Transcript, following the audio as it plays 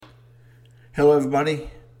Hello, everybody.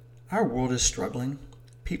 Our world is struggling.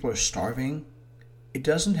 People are starving. It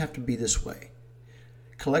doesn't have to be this way.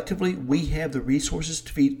 Collectively, we have the resources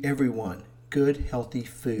to feed everyone good, healthy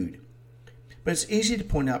food. But it's easy to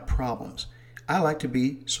point out problems. I like to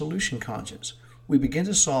be solution conscious. We begin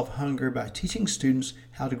to solve hunger by teaching students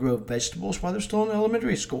how to grow vegetables while they're still in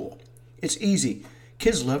elementary school. It's easy.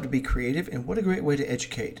 Kids love to be creative, and what a great way to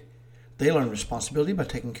educate. They learn responsibility by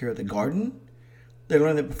taking care of the garden. They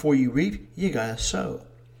learn that before you reap, you gotta sow.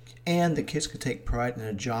 And the kids can take pride in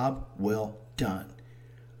a job well done.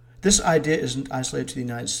 This idea isn't isolated to the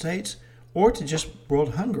United States or to just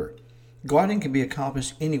world hunger. Gardening can be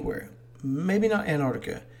accomplished anywhere. Maybe not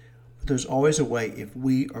Antarctica, but there's always a way if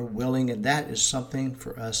we are willing, and that is something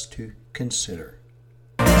for us to consider.